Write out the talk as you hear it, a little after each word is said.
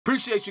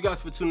Appreciate you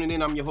guys for tuning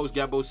in. I'm your host,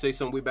 Gabbo Say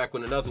Something. We're back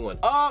with another one.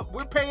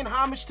 We're paying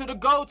homage to the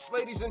GOATs,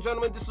 ladies and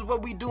gentlemen. This is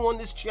what we do on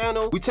this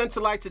channel. We tend to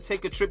like to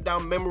take a trip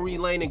down memory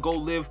lane and go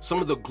live some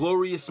of the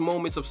glorious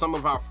moments of some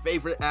of our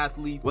favorite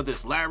athletes, whether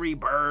it's Larry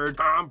Bird,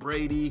 Tom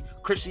Brady,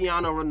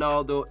 Cristiano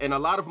Ronaldo, and a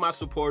lot of my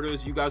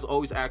supporters, you guys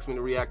always ask me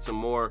to react to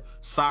more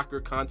soccer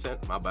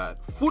content, my bad,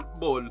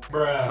 football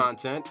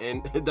content,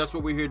 and that's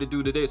what we're here to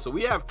do today. So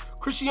we have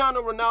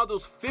Cristiano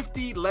Ronaldo's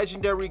 50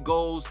 legendary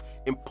goals,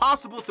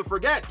 impossible to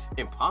forget.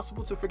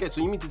 Impossible to forget.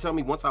 So you mean to tell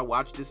me once I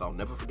watch this, I'll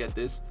never forget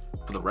this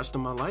for the rest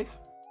of my life?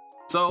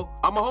 So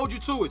I'm gonna hold you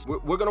to it.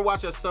 We're gonna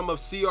watch some of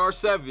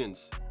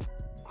CR7's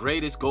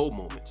greatest goal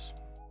moments.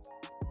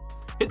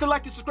 Hit the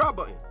like and subscribe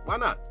button. Why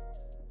not?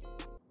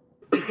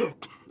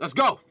 Let's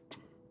go.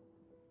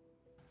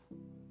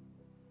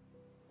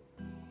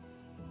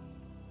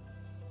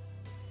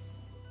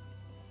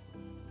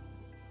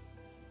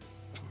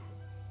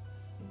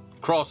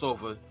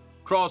 Crossover.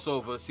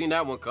 Crossover. Seen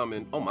that one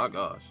coming. Oh my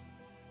gosh.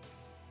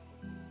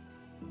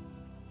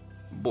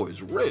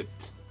 Boy's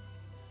ripped.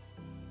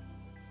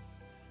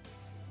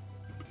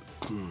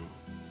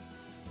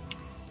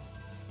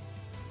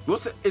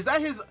 What's that? Is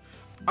that his?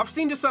 I've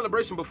seen this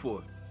celebration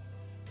before.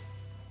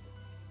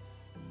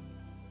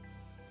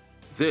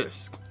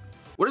 This.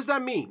 What does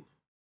that mean?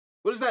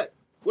 What is that?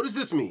 What does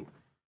this mean?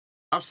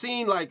 I've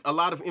seen like a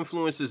lot of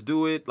influencers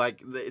do it.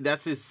 Like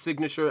that's his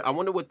signature. I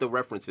wonder what the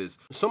reference is.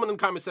 Someone in the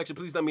comment section,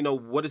 please let me know,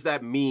 what does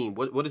that mean?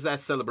 What does that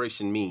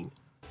celebration mean?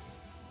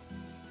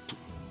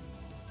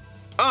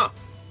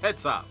 Head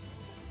top.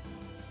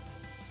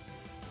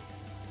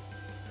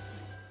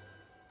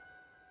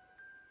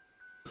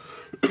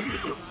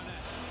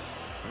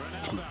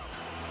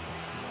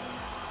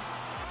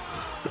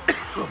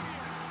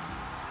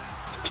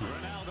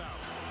 Ronaldo.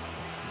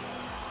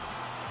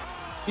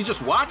 He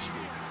just watched it.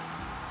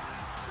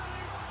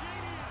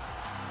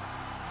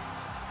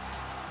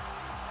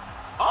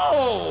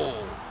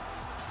 Oh,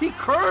 he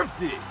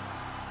curved it.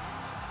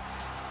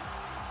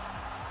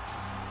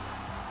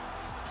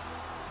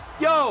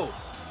 Yo,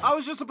 I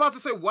was just about to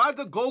say, why'd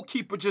the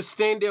goalkeeper just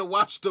stand there and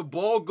watch the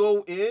ball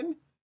go in?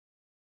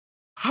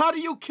 How do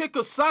you kick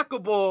a soccer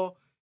ball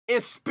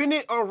and spin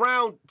it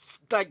around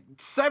like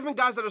 7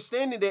 guys that are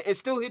standing there and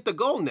still hit the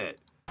goal net?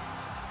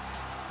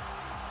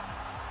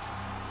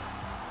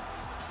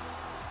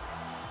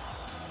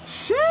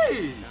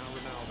 Jeez.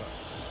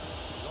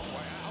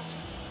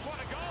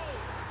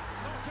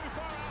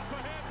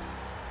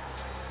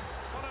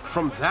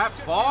 From that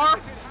far?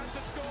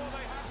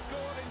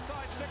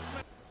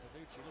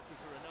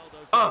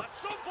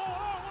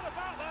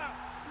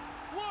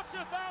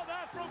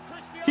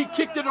 He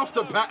kicked it off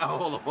the pass.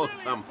 Hold on,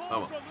 time.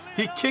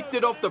 He kicked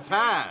it off the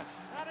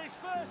pass. And his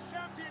first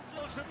Champions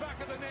League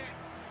back of the net.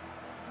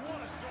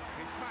 What a strike.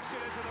 He smashed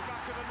it into the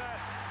back of the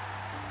net.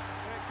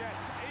 It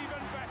gets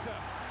even better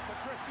for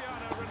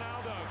Cristiano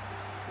Ronaldo.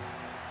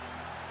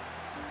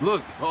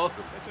 Look,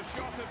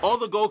 all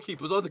the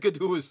goalkeepers, all they could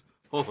do is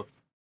hold on.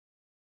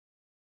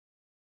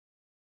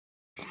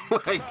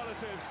 Like,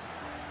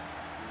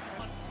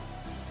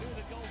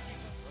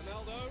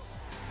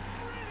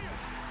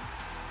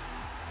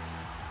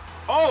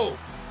 oh,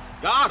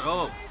 got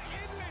him.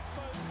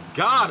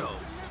 Got him.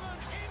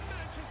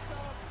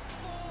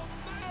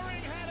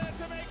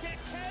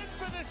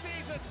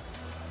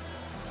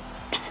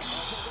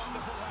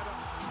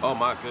 Oh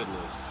my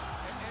goodness.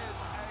 It is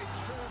a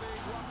truly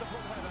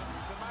wonderful header.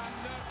 The man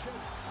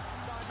nurtured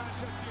by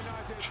Manchester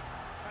United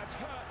has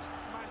hurt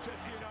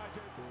Manchester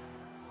United.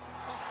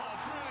 Oh,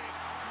 brilliant.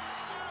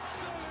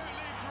 Absolutely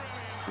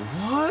brilliant.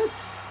 What?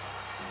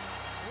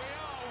 We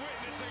are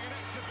witnessing an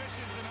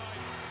exhibition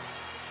tonight.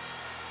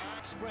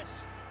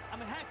 Express. I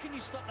mean, how can you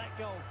stop that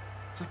goal?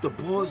 It's like the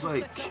ball's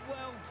like... Set up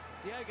well.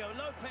 Diego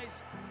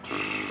Lopez in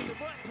the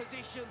right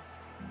position.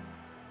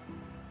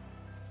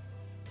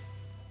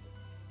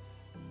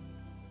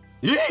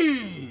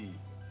 Yee!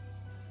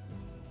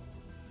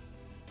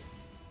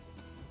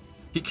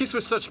 He kicks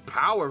with such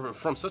power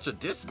from such a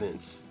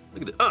distance.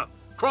 Look at it.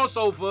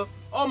 Crossover.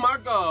 Oh my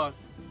God.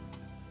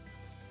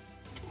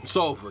 It's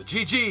over.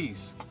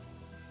 GG's.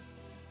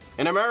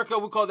 In America,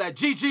 we call that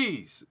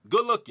GG's.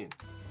 Good looking.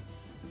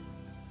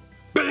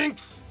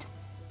 Binks.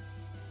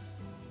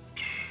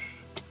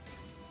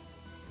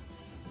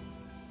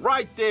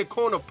 Right there,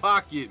 corner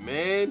pocket,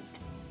 man.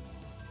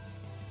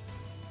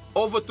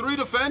 Over 3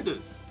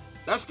 defenders.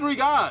 That's 3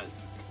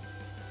 guys.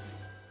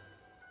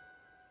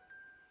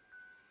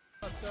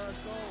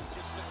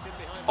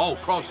 Oh,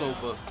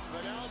 crossover.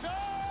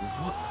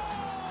 What?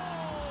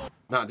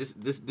 Nah,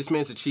 this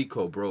man's a cheat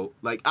code, bro.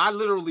 Like, I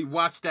literally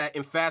watched that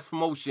in fast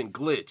motion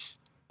glitch.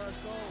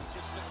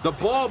 The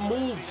ball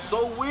moved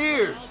so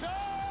weird.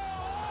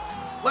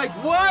 Like,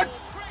 what?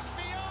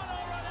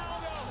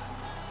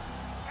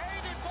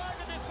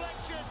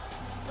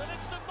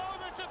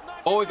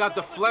 Oh, it got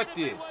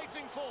deflected.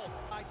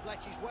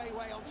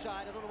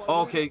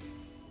 Okay.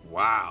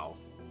 Wow.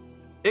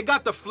 It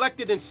got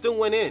deflected and still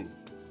went in.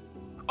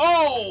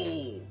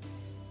 Oh!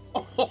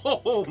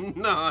 Oh,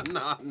 nah.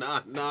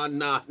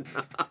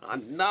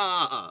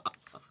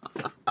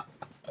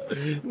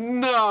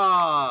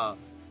 Nah.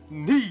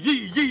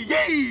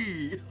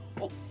 Yee.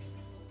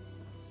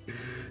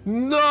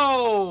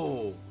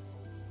 No.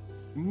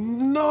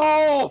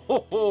 No.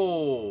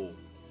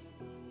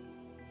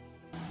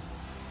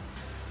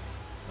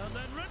 And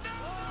then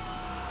Ronaldo!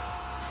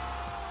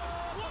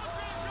 What a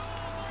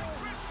goal by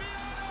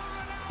Cristiano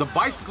Ronaldo! The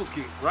bicycle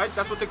kick, right?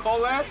 That's what they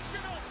call that?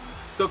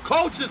 The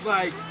coach is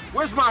like,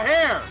 where's my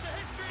hair?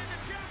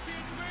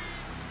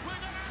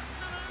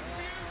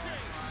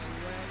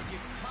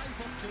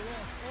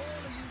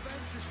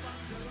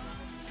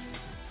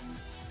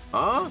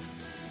 Huh?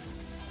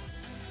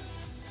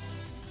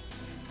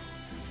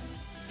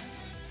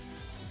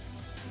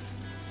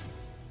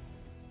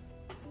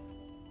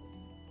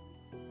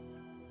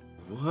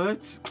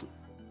 What?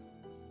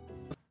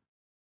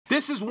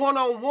 This is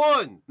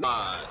one-on-one.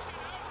 Nah.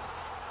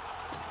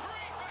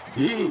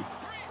 Yay.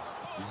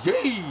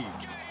 Yay.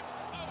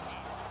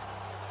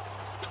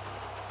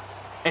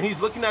 And he's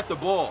looking at the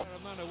ball. A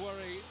man of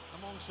worry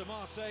amongst the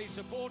Marseille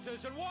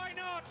supporters, and why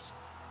not?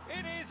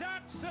 It is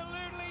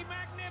absolutely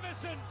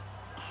magnificent.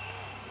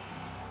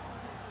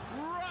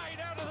 Right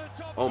out of the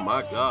top. Oh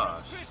my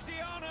gosh.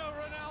 Cristiano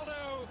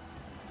Ronaldo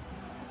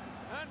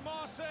and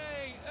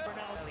Marseille.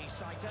 Ronaldo, he's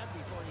sight up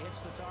before he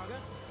hits the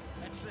target.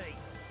 Let's see.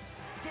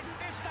 Didn't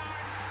this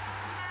time?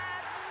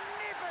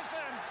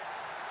 Magnificent!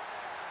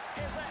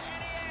 Is there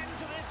any end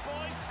to this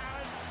boy's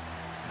talents?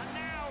 And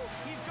now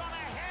he's gone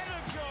ahead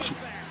of George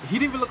Best. He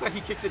didn't even look like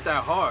he kicked it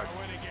that hard.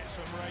 When he gets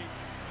some rate,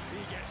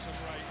 he gets some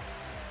rate.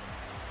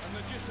 And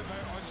they're just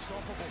about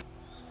unstoppable.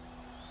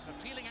 It's an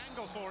appealing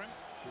angle for him.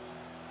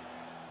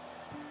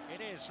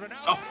 It is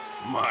Ronaldo. Oh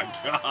my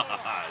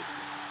gosh.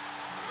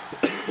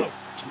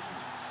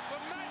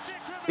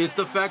 It's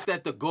the fact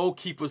that the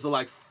goalkeepers are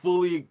like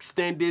fully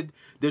extended.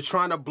 They're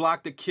trying to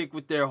block the kick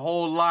with their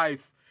whole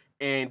life.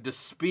 And the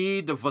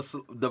speed, the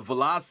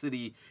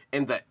velocity,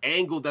 and the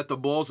angle that the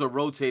balls are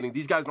rotating,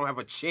 these guys don't have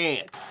a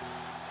chance.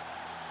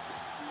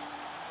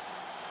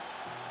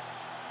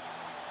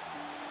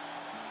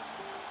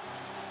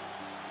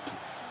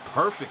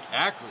 Perfect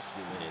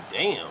accuracy, man.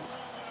 Damn. And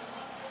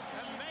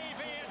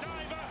maybe a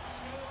diver,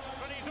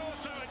 but he's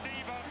also a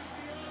diva.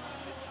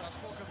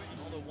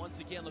 Ronaldo once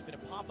again looking to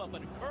pop up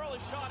and curl a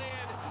shot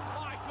in.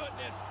 My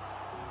goodness.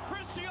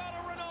 Cristiano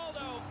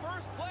Ronaldo,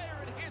 first player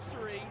in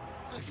history.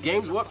 This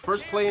game's what?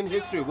 First play in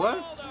history. What?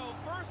 Ronaldo,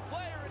 first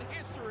player in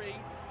history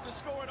to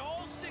score in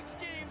all 6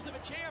 games of a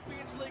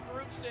Champions League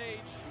group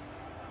stage.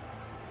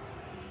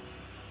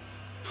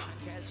 Han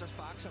kan altså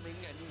sparke som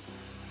ingen anden.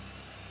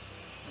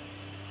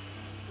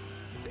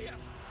 Der.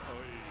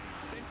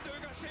 Den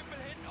dykker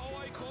simpelthen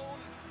over i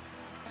krogen.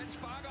 Han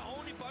sparker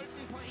oven i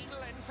bolden på en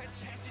eller anden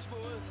fantastisk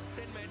måde.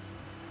 Den mand.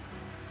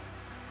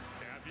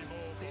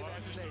 Det er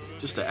verdensklasse.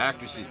 Just the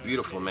accuracy is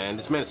beautiful, man.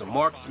 This man is a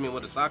marksman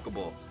with a soccer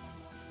ball.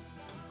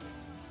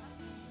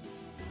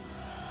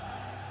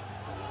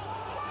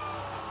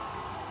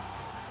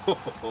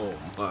 Oh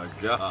my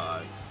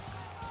God.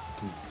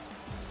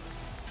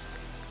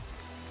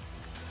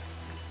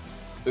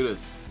 Look at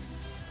this.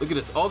 Look at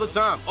this all the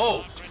time.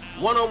 Oh,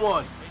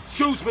 one-on-one.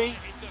 Excuse me.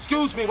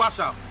 Excuse me. Watch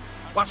out.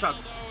 Watch out.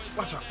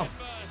 Watch out. Oh.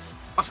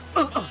 Watch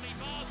out.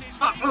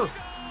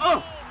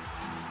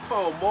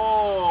 Come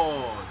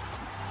on.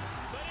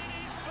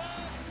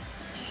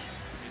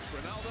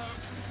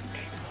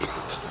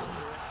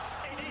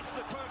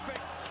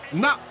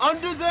 Not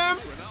under them?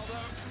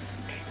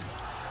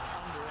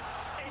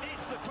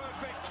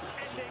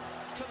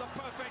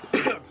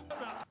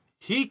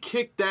 He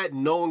kicked that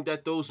knowing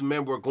that those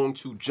men were going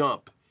to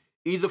jump.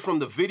 Either from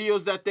the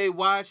videos that they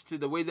watched to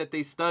the way that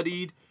they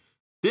studied.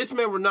 This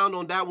man Ronaldo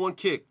on that one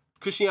kick,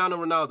 Cristiano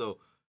Ronaldo,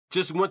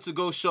 just wants to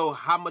go show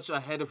how much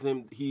ahead of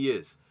him he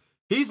is.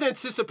 He's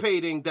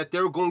anticipating that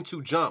they're going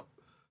to jump.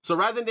 So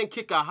rather than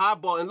kick a high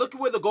ball, and look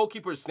at where the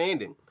goalkeeper is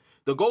standing.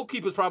 The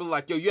goalkeeper's probably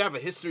like, yo, you have a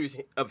history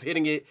of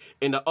hitting it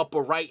in the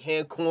upper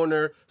right-hand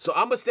corner. So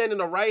I'm going to stand in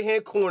the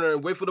right-hand corner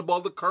and wait for the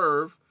ball to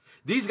curve.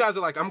 These guys are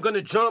like, I'm going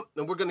to jump,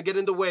 and we're going to get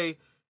in the way.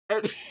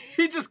 And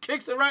he just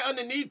kicks it right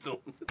underneath them.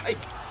 Like,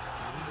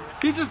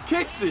 he just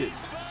kicks it.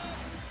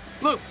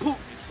 Look, poop.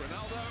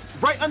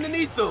 Right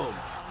underneath them.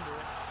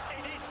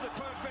 It is the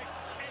perfect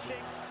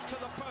ending to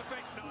the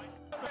perfect night.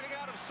 Getting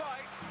out of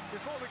sight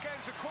before the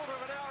game's a quarter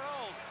of an hour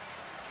old.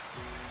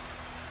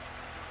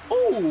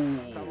 Ooh.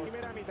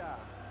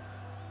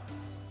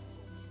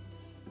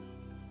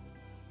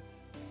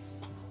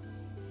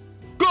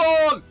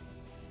 Goal!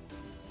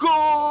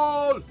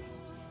 Goal!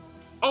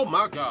 Oh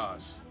my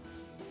gosh.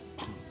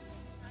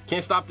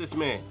 Can't stop this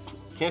man.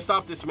 Can't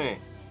stop this man.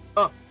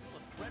 Look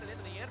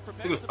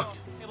at this.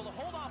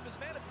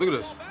 Look at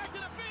this.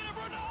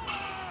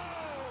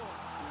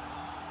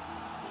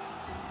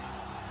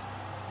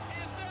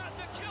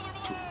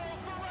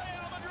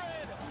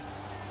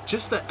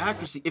 Just the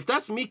accuracy. If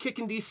that's me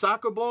kicking these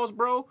soccer balls,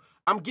 bro,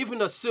 I'm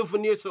giving a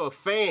souvenir to a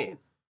fan.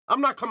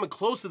 I'm not coming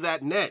close to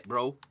that net,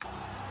 bro.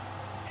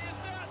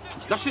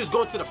 That shit's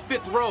going to the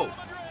 5th row.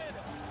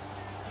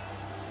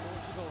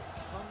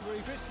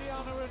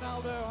 Cristiano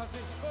Ronaldo has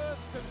his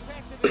first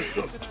competitive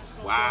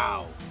international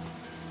Wow.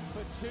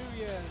 for 2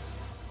 years.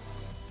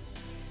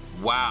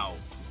 Wow.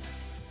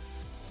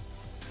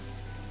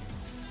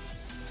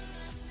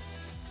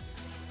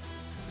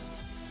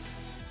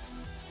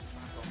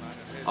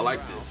 I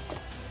like this.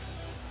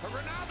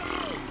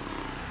 Ronaldo!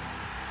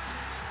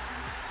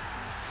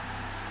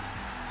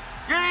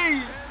 Jeez! In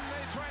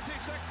the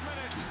 26th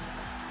minute,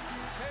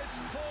 his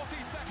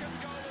 42nd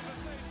goal of the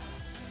season.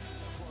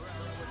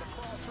 With the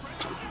cross.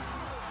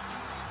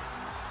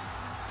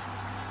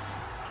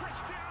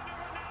 Cristiano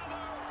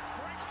Ronaldo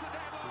breaks the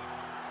deadline.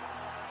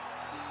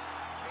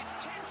 His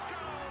 10th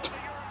goal of the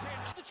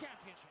European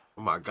Championship.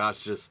 Oh my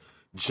gosh, just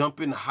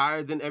jumping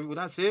higher than everyone.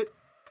 That's it?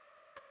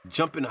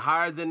 Jumping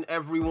higher than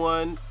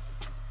everyone.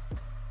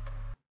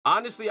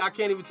 Honestly, I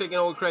can't even take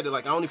any credit.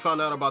 Like, I only found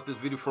out about this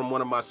video from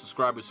one of my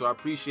subscribers, so I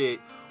appreciate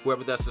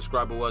whoever that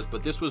subscriber was.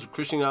 But this was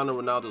Cristiano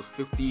Ronaldo's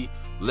 50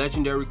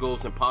 legendary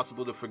goals,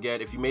 impossible to forget.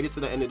 If you made it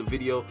to the end of the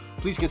video,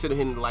 please consider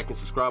hitting the like and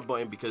subscribe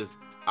button, because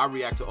I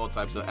react to all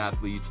types of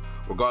athletes,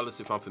 regardless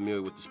if I'm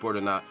familiar with the sport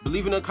or not. But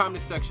leave in the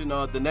comment section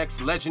the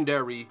next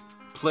legendary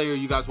player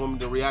you guys want me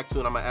to react to,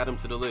 and I'm gonna add him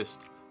to the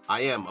list.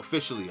 I am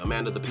officially a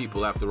man of the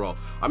people after all.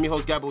 I'm your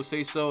host, Gabbo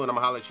Say So, and I'm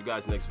gonna holler at you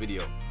guys next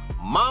video.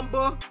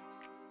 Mamba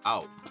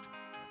out.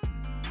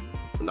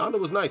 Ronaldo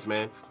was nice,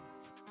 man.